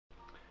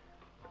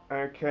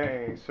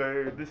Okay,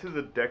 so this is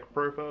a deck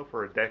profile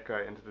for a deck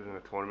I entered in a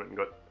tournament and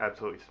got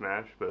absolutely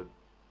smashed, but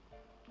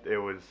there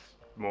was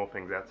more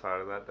things outside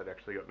of that that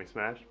actually got me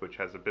smashed, which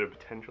has a bit of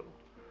potential.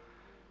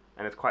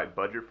 And it's quite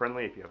budget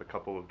friendly if you have a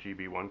couple of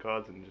GB1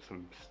 cards and just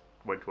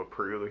went to a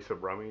pre-release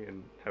of Rummy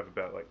and have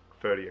about like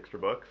 30 extra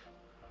bucks.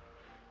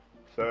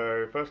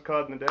 So first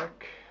card in the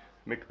deck,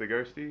 Mick the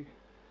Ghosty,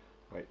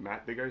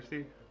 Matt the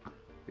Ghosty.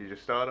 He's your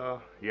starter.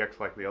 He acts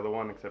like the other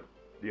one, except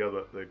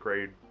the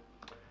grade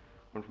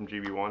one from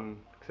GB1,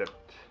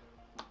 except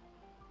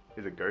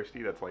he's a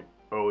Ghosty. That's like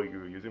all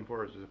you use him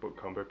for is just put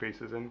combo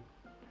pieces in.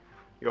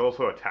 You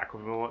also attack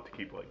with him a lot to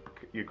keep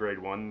like your grade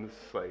ones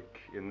like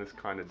in this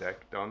kind of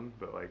deck done,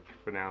 but like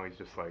for now he's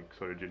just like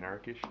sort of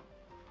generic-ish.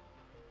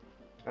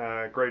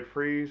 Grade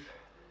threes,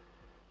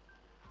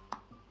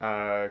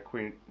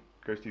 Queen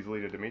Ghostie's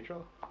leader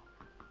Dimitra.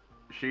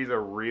 She's a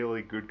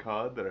really good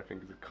card that I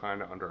think is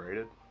kind of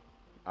underrated.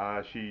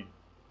 She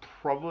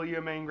probably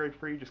your main grade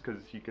 3 just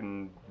because you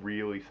can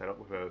really set up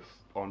with her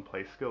on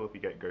play skill if you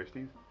get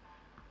Ghosties.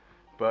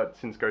 But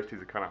since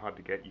Ghosties are kind of hard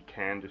to get, you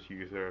can just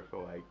use her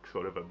for like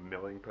sort of a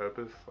milling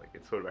purpose. Like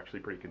it's sort of actually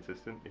pretty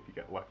consistent if you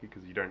get lucky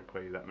because you don't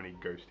play that many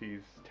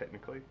Ghosties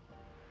technically.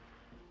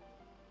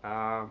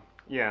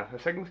 Yeah, her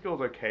second skill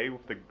is okay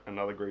with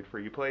another grade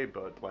 3 you play,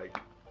 but like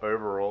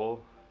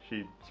overall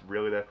she's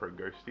really there for a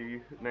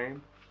Ghosty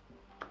name.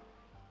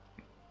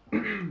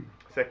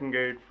 Second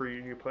grade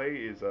 3 you play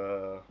is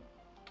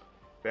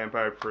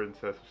Vampire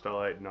Princess of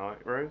Starlight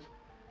Nightrose.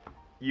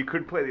 You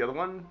could play the other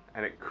one,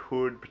 and it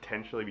could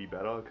potentially be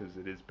better, because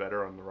it is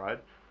better on the ride.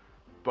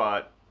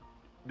 But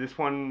this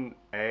one,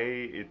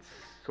 A, it's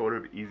sort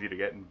of easy to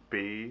get, and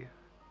B,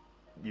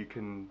 you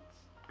can,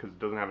 because it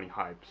doesn't have any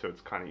hype, so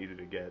it's kind of easy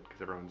to get,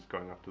 because everyone's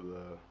going after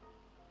the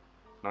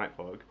Night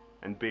Fog.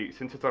 And B,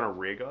 since it's on a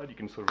rear guard, you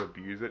can sort of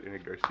abuse it in a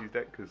Ghosties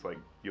deck, because like,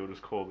 you'll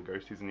just call the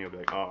Ghosties, and you'll be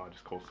like, oh, I'll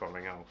just call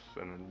something else,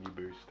 and then you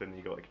boost, and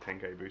you got like a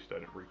 10k booster,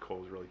 and it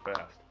recalls really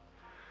fast.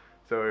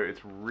 So it's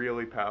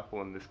really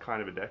powerful in this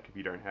kind of a deck if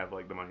you don't have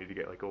like the money to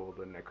get like all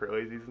the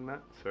Necrolazes and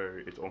that. So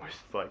it's almost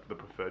like the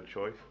preferred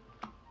choice.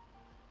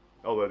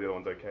 Although the other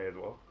one's okay as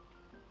well.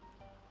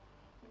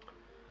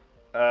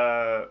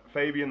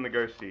 Fabian the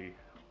Ghosty.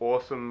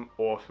 Awesome,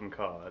 awesome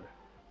card.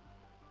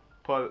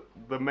 But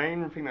the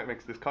main thing that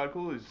makes this card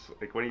cool is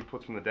like when he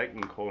puts from the deck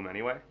you can call him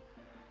anyway.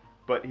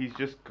 But he's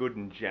just good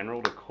in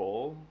general to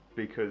call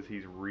because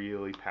he's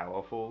really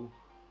powerful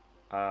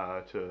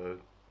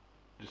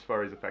just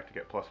for his effect to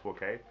get plus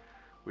 4k,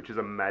 which is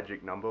a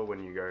magic number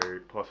when you go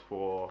plus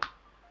 4,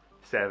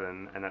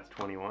 7, and that's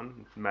 21.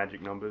 It's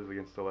magic numbers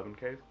against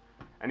 11ks.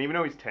 And even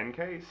though he's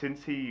 10k,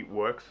 since he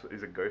works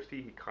as a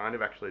Ghosty, he kind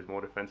of actually is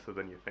more defensive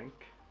than you think,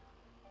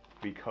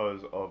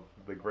 because of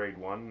the grade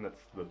 1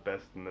 that's the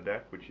best in the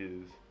deck, which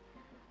is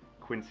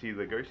Quincy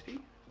the Ghosty.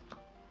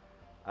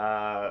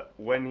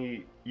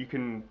 You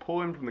can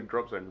pull him from the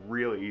drop zone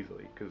really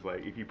easily, because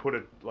like if you put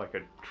a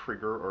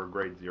trigger or a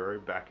grade 0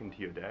 back into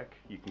your deck,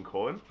 you can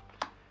call him,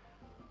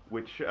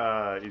 which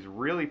is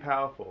really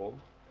powerful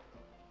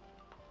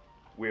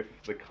with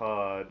the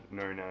card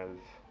known as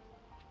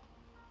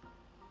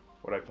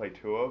what I play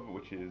 2 of,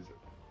 which is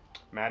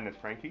Madness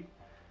Frankie.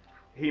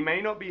 He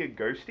may not be a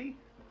Ghosty.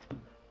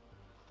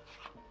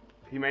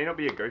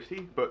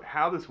 But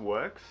how this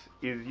works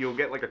is you'll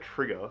get like a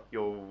trigger,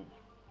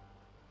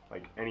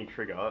 like any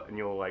trigger, and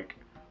you'll like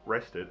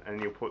rest it, and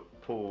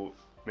you'll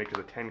make it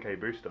a 10k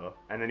booster,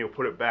 and then you'll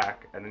put it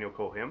back, and then you'll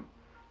call him,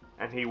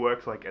 and he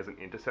works like as an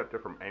interceptor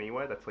from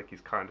anywhere. That's like his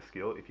kind of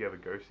skill if you have a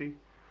Ghosty.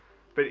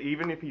 But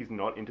even if he's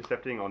not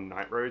intercepting on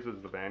Nightrose as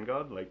the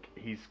Vanguard, like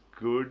he's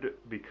good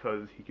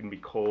because he can be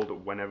called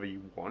whenever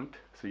you want,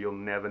 so you'll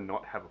never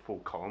not have a full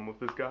column with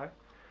this guy.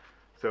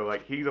 So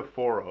like he's a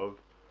 4 of,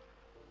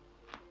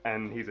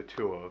 and he's a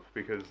 2 of,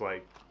 because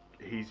like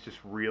he's just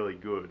really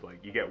good.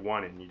 Like you get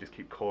one and you just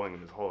keep calling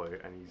him as hollow,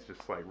 and he's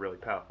just like really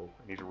powerful,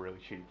 and he's really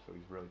cheap, so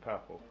he's really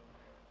powerful.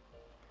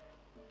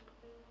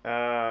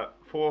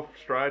 4th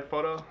Stride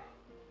Fodder,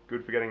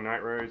 good for getting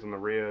Nightrose on the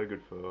rear,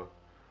 good for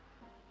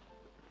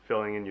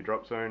filling in your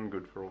drop zone,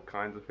 good for all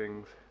kinds of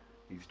things.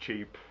 He's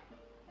cheap,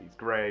 he's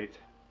great.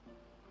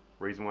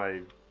 Reason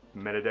why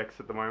meta decks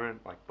at the moment,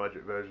 like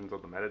budget versions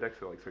of the meta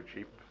decks, are like so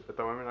cheap at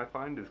the moment, I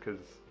find, is because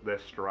their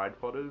Stride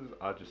Fodders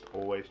are just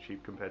always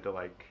cheap compared to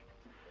like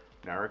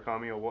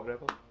Narukami or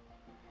whatever.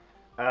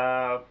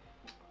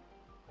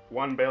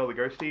 1 Bale the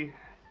Ghosty,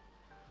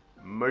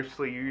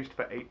 mostly used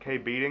for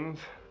 8k beatings,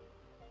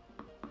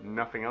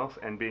 nothing else,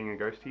 and being a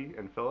Ghosty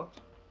and filler.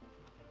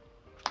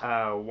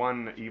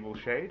 1 Evil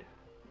Shade,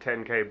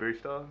 10k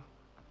booster.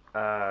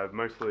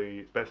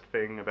 Mostly best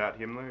thing about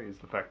him though is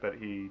the fact that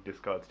he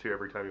discards 2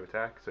 every time you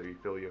attack, so you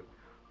feel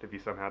if you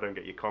somehow don't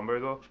get your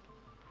combos off.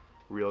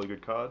 Really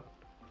good card.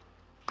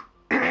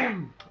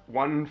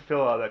 1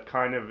 filler that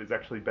kind of is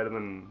actually better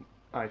than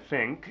I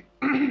think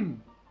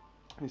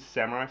is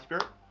Samurai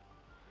Spirit.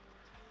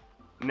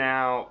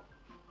 Now,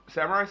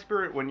 Samurai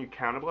Spirit, when you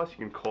counterblast, you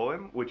can call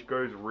him, which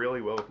goes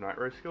really well with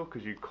Nightrose skill,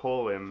 because you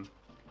call him,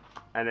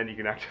 and then you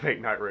can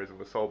activate Nightrose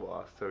with a Soul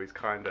Blast, so he's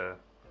kind of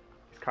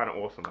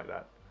awesome like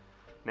that.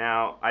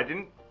 Now, I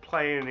didn't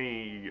play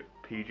any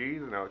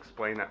PGs, and I'll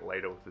explain that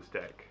later with this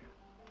deck.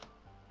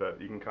 But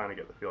you can kind of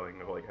get the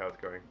feeling of like how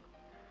it's going.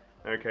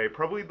 Okay,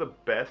 probably the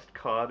best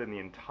card in the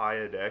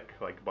entire deck,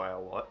 like by a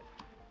lot,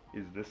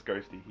 is this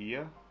Ghosty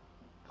here,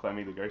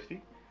 Clemmy the Ghosty.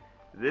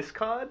 This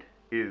card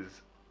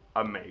is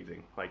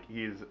amazing. Like,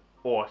 he is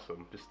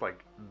awesome, just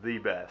like the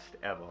best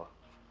ever.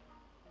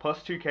 Plus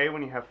 2k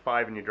when you have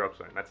 5 in your drop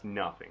zone. That's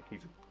nothing.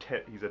 He's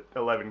a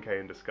 11k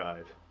in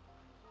disguise.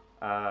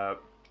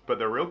 But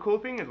the real cool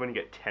thing is when you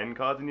get 10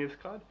 cards in your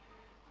discard,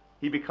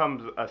 he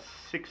becomes a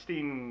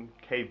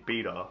 16k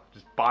beater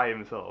just by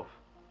himself,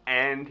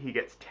 and he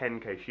gets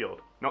 10k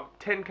shield. Not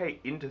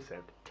 10k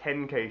intercept,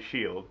 10k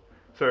shield.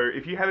 So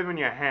if you have him in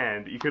your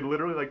hand, you could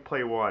literally like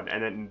play one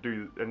and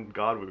then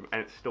guard with him,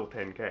 and it's still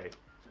 10k.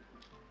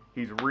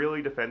 He's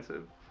really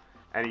defensive,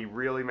 and he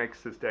really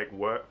makes this deck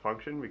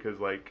function because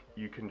like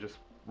you can just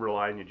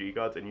rely on your G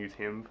guards and use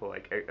him for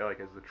like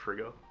as the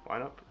trigger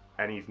lineup,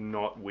 and he's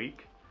not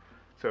weak.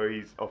 So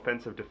he's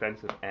offensive,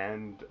 defensive,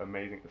 and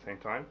amazing at the same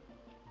time.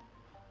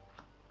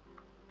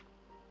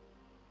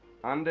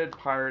 Undead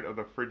Pirate of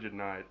the Frigid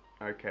Night.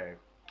 Okay,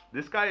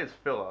 this guy is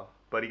filler,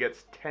 but he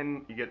gets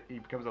 10. He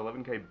becomes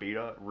 11k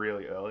beater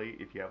really early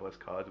if you have less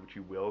cards, which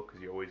you will, because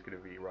you're always going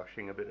to be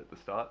rushing a bit at the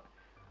start.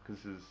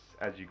 Because this is,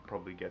 as you can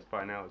probably guess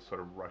by now, is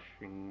sort of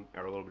rushing,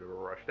 or a little bit of a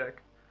rush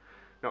deck.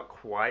 Not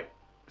quite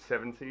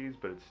 7Cs,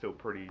 but it's still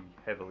pretty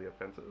heavily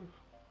offensive.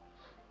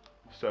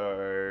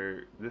 So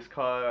this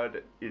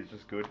card is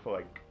just good for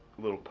like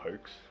little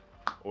pokes,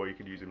 or you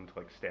could use him to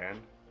like stand.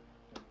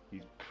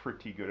 He's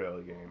pretty good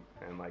early game,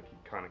 and like he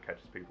kind of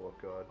catches people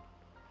off guard.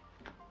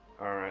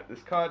 Alright,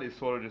 this card is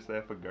sort of just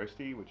there for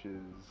Ghosty, which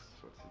is,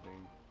 what's his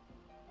name?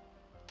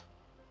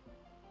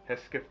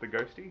 Hesketh the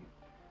Ghosty.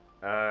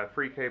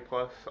 3k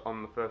plus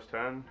on the first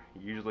turn.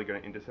 You're usually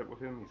going to intercept with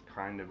him. He's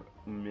kind of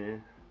meh,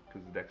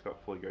 because the deck's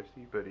not fully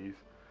Ghosty, but he's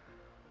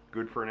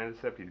good for an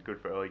intercept. He's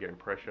good for early game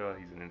pressure.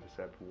 He's an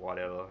intercept,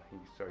 whatever.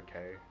 He's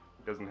okay.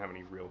 Doesn't have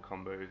any real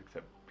combos,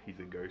 except he's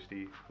a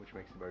Ghosty, which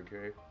makes him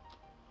okay.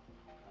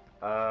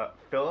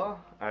 Filler,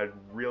 I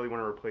really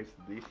want to replace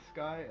this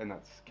guy, and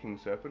that's King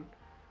Serpent.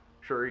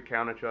 Sure, he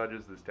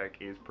countercharges. This deck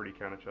is pretty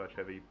countercharge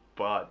heavy,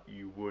 but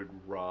you would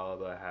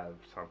rather have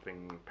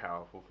something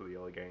powerful for the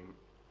early game,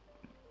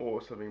 or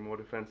something more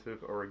defensive,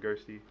 or a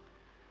Ghosty.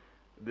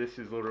 This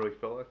is literally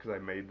filler, because I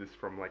made this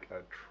from like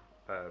a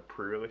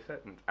pre-release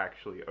set, and it's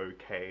actually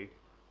okay,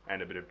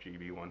 and a bit of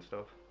GB1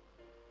 stuff.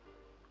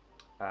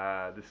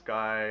 This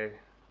guy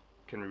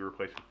can be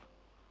replaced with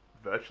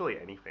virtually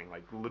anything,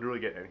 like literally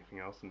get anything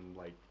else and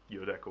like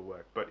your deck will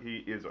work, but he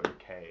is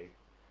okay,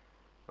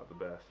 not the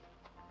best.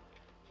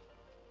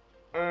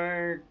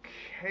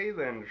 Okay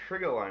then,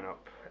 trigger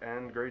lineup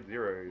and grade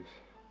 0s.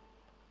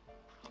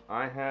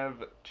 I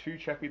have 2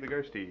 Chappie the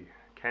Ghosty,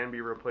 can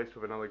be replaced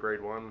with another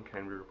grade 1,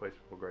 can be replaced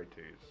with grade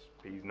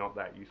 2s. He's not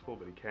that useful,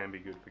 but he can be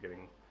good for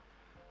getting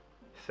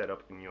set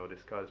up in your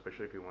discard,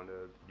 especially if you want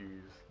to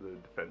use the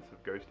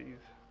defensive Ghosties,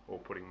 or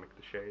putting Mick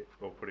the Shade,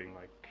 or putting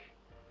like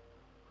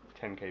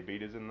 10k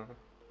beaters in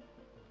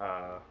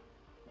there.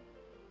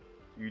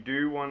 You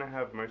do want to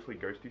have mostly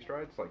Ghosty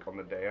strides. Like on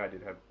the day I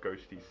did have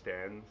Ghosty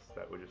stands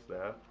that were just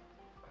there,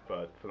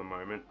 but for the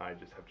moment I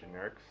just have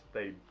generics.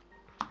 They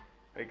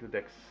make the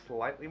deck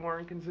slightly more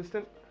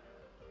inconsistent,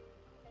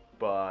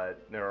 but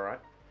they're alright.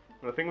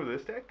 The thing with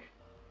this deck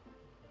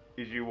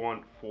is you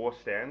want 4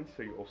 stands,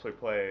 so you also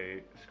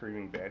play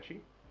Screaming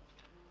Banshee,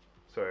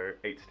 so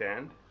 8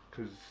 stand,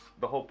 because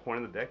the whole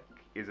point of the deck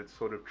is it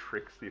sort of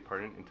tricks the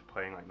opponent into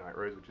playing like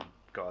Nightrose, which is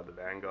guard the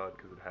Vanguard,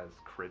 because it has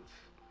crits,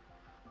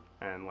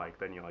 and like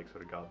then you like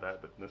sort of guard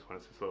that, but in this one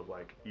it's just sort of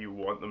like, you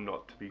want them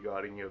not to be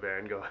guarding your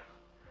Vanguard.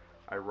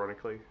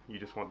 Ironically, you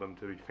just want them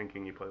to be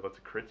thinking you play lots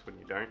of crits when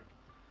you don't,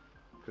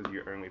 because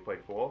you only play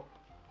 4.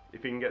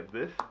 If you can get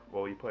this,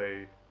 well you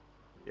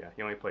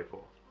only play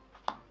 4.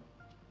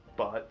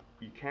 But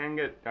you can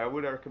get, I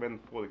would recommend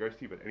 4 the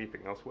Ghosty, but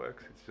anything else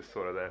works. It's just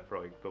sort of there for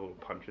like the little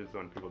punches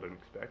when people don't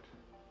expect.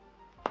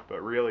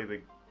 But really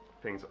the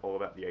thing's all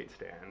about the 8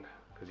 stand,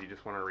 because you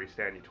just want to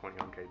restand your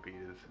 21k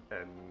beaters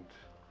and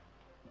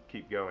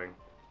keep going.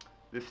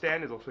 This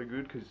stand is also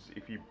good because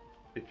if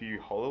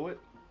you hollow it,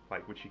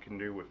 like which you can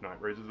do with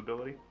Nightrose's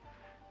ability,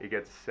 it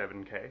gets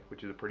 7k,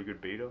 which is a pretty good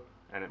beater,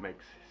 and it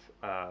makes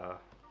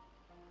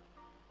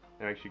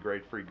you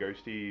grade 3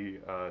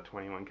 Ghosty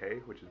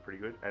 21k, which is pretty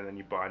good, and then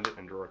you bind it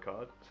and draw a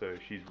card. So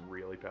she's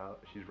really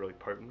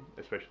potent,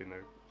 especially in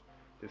the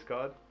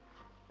discard.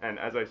 And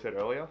as I said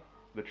earlier,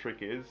 the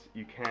trick is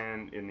you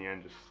can in the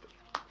end just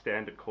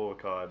stand it, call a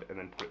card, and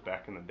then put it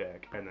back in the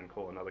deck, and then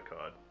call another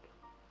card,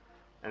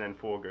 and then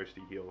 4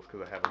 Ghosty heals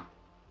because I have them.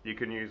 You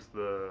can use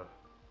the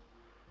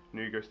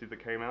new Ghosty that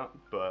came out,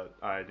 but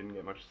I didn't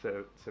get much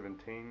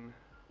 2017,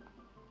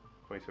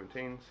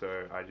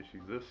 so I just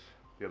use this.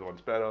 The other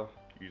one's better,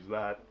 use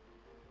that,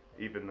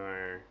 even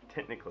though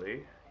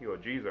technically your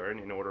G-Zone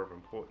in order of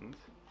importance,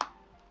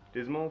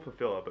 Dismal for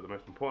filler, but the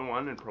most important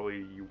one, and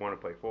probably you want to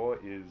play for,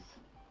 is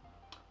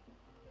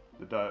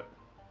the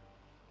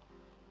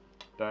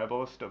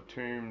Diabolist of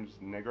Tombs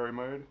Negro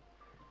mode.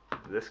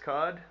 This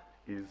card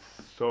is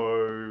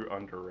so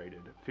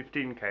underrated.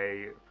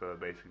 15k for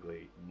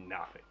basically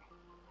nothing.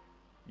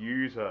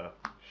 Use her.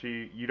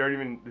 You don't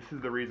even, this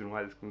is the reason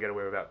why this can get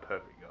away without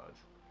perfect guards.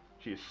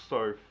 She is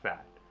so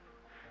fat.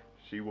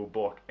 She will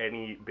block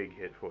any big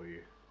hit for you.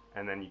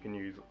 And then you can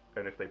use,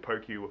 and if they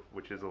poke you,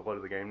 which is a lot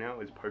of the game now,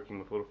 is poking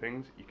with little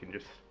things, you can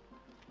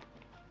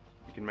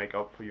make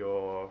up for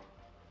your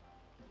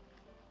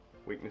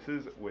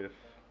weaknesses with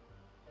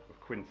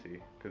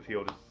Quincy, because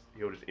he'll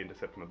just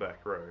intercept from the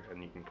back row,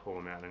 and you can pull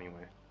him out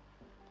anyway.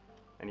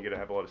 And you're gonna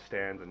have a lot of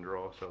stands and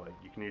draw, so like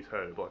you can use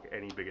her to block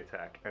any big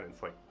attack, and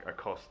it's like a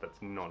cost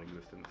that's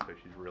non-existent, so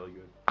she's really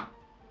good.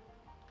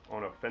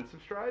 On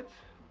offensive strides,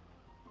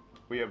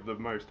 we have the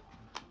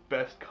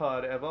best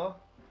card ever,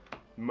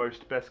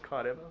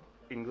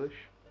 English.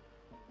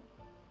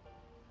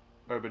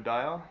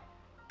 Obadiah,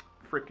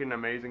 freaking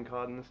amazing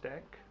card in this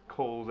deck.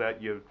 Calls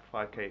out your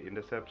 5k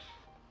intercepts.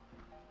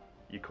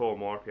 You call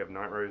more if you have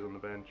Nightrose on the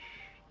bench.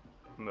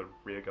 On the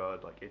rear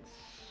guard, like it's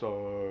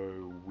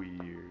so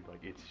weird.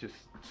 Like it's just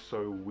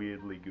so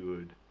weirdly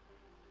good.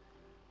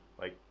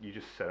 Like you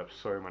just set up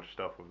so much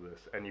stuff with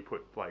this, and you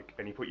put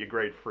your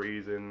grade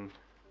freeze in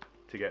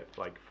to get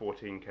like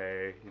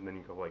 14k, and then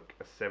you got like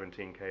a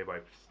 17k by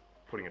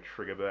putting a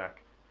trigger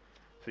back.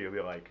 So you'll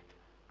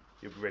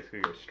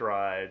basically go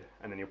stride,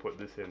 and then you'll put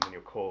this in, and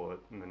you'll call it,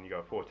 and then you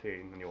go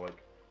 14, and you'll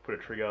like put a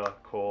trigger,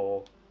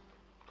 call,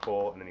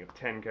 and then you got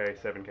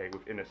 10k, 7k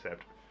with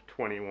intercept,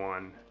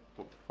 21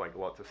 with like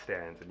lots of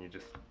stands, and you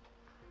just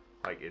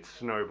like it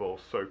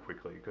snowballs so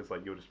quickly because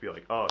like you'll just be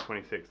like, oh,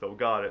 26, they'll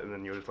guard it, and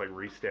then you'll just like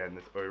restand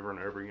this over and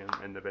over again,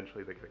 and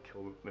eventually they're gonna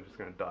kill them. They're just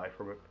gonna die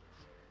from it.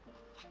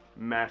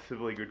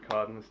 Massively good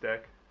card in this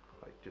deck.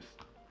 Like just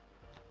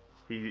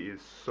he is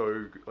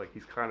so like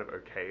he's kind of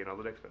okay in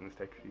other decks, but in this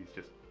deck he's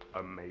just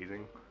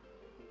amazing.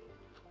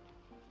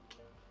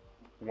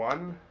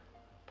 One,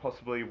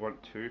 possibly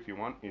two if you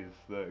want, is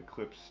the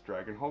Eclipse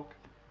Dragonhawk.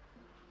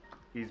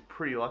 He's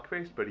pretty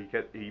luck-based, but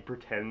he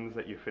pretends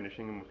that you're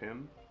finishing him with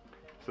him,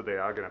 so they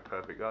are going to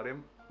perfect guard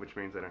him, which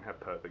means they don't have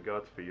perfect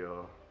guards for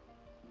your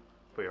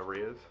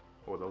rears,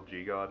 or they'll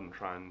G-guard and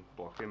try and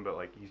block him, but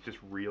like he's just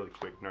really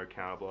quick, no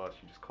counterblast,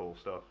 you just call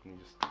stuff, and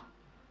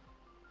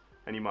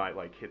you might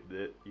like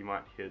you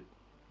might hit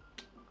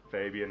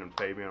Fabian, and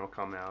Fabian will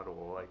come out,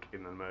 or like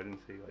in an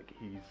emergency, like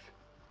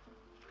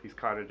he's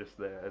kind of just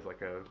there as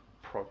like a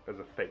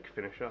fake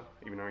finisher,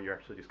 even though you're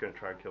actually just going to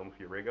try and kill him with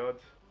your rear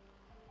guards.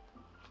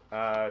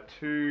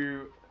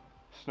 2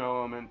 Snow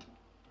Element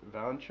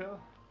Valancha.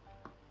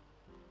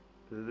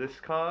 This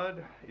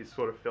card is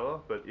sort of filler,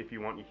 but if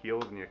you want your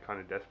heals and you're kind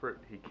of desperate,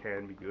 he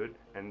can be good.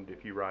 And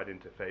if you ride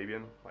into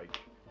Fabian, like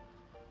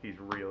he's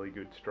really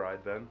good stride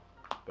then.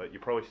 But you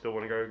probably still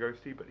want to go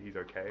Ghosty, but he's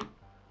okay.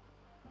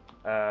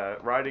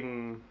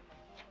 Riding,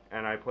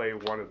 and I play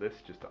one of this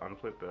just to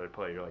unflip, but I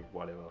play like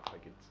whatever,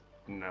 like it's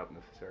not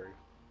necessary.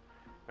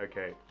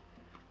 Okay.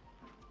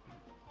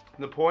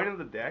 The point of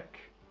the deck,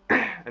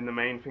 and the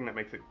main thing that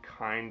makes it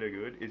kinda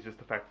good, is just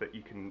the fact that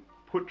you can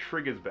put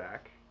triggers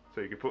back.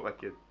 So you can put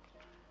like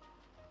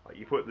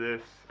you put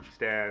this,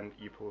 stand,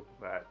 you pull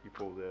that, you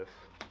pull this,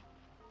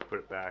 put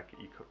it back,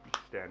 you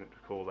stand it to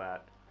call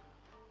that,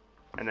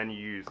 and then you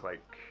use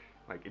like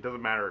it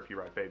doesn't matter if you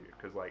ride Fabian,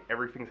 because like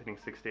everything's hitting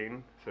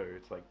 16, so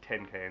it's like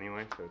 10k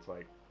anyway, so it's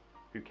like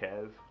who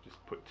cares,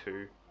 just put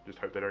 2, just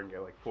hope they don't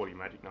get like 40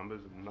 magic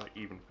numbers, and not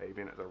even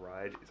Fabian as a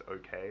ride is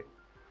okay.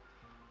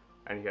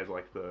 And he has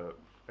like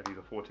he's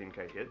a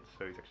 14k hit,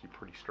 so he's actually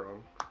pretty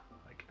strong,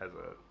 like as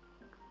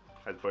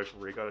both a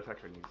rear guard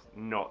attacker, and he's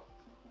not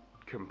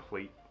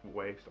complete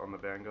waste on the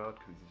Vanguard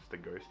because he's just a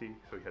ghosty,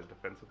 so he has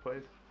defensive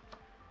plays.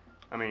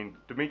 I mean,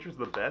 Dimitri's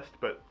the best,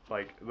 but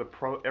like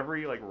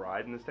every like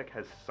ride in this deck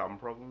has some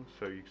problems,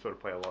 so you sort of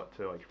play a lot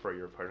to like throw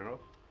your opponent off.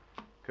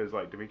 Because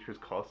like Dimitri's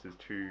cost is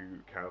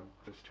 2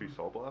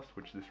 Soul Blast,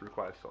 which this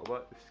requires Soul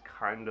Blast. This is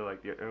kind of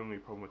like the only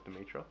problem with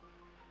Dimitra.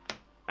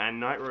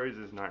 And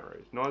Nightrose is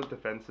Nightrose. Not as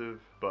defensive,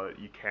 but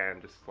you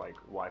can just like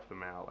wipe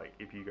them out. Like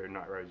if you go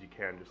Nightrose, you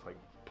can just like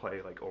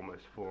play like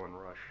almost full on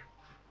rush.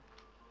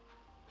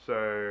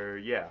 So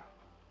yeah,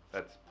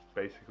 that's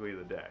basically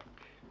the deck.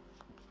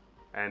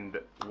 And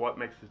what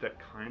makes this deck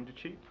kind of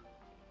cheap,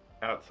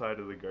 outside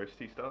of the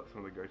ghosty stuff,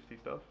 some of the ghosty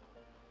stuff,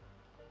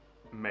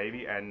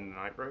 maybe, and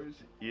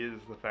Nightrose,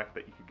 is the fact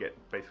that you could get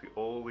basically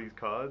all these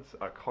cards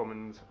are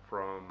commons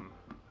from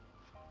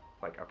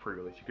like a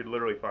pre-release. You could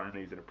literally find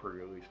these in a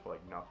pre-release for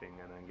like nothing,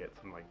 and then get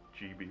some like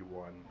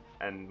GB1,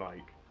 and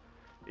like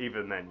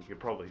even then you could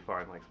probably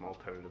find like some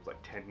alternatives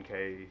like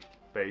 10k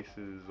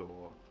bases,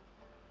 or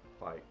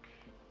like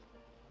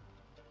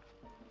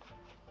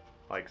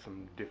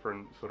some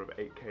different sort of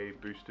 8k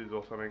boosters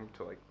or something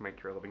to like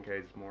make your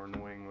 11ks more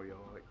annoying, or your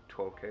like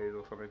 12ks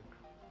or something.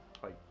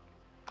 Like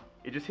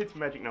it just hits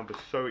magic numbers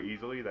so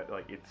easily that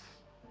like it's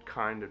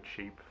kind of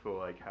cheap for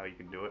like how you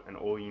can do it, and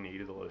all you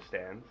need is a lot of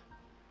stands.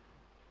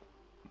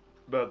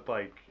 But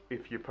like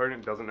if your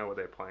opponent doesn't know what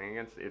they're playing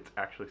against, it's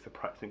actually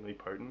surprisingly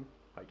potent.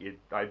 Like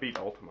I beat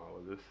Ultima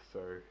with this, so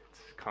it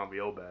can't be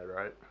all bad,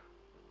 right?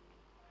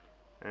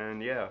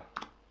 And yeah,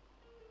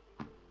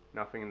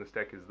 Nothing in this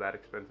deck is that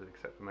expensive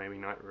except for maybe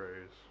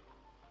Nightrose.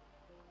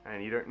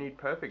 And you don't need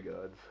perfect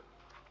guards.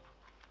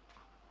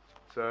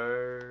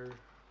 So,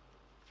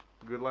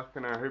 good luck,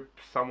 and I hope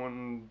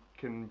someone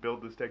can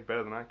build this deck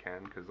better than I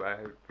can, because I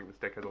think this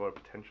deck has a lot of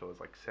potential as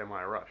like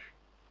semi-rush.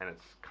 And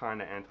it's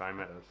kind of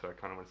anti-meta, so I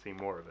kind of want to see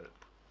more of it.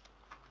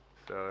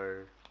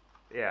 So,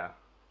 yeah.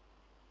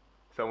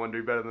 Someone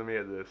do better than me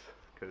at this,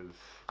 because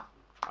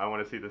I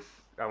want to see this.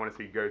 I want to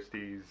see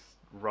Ghosties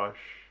rush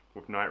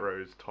with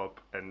Nightrose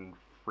top and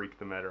freak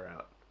the meta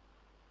out.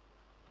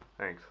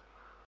 Thanks.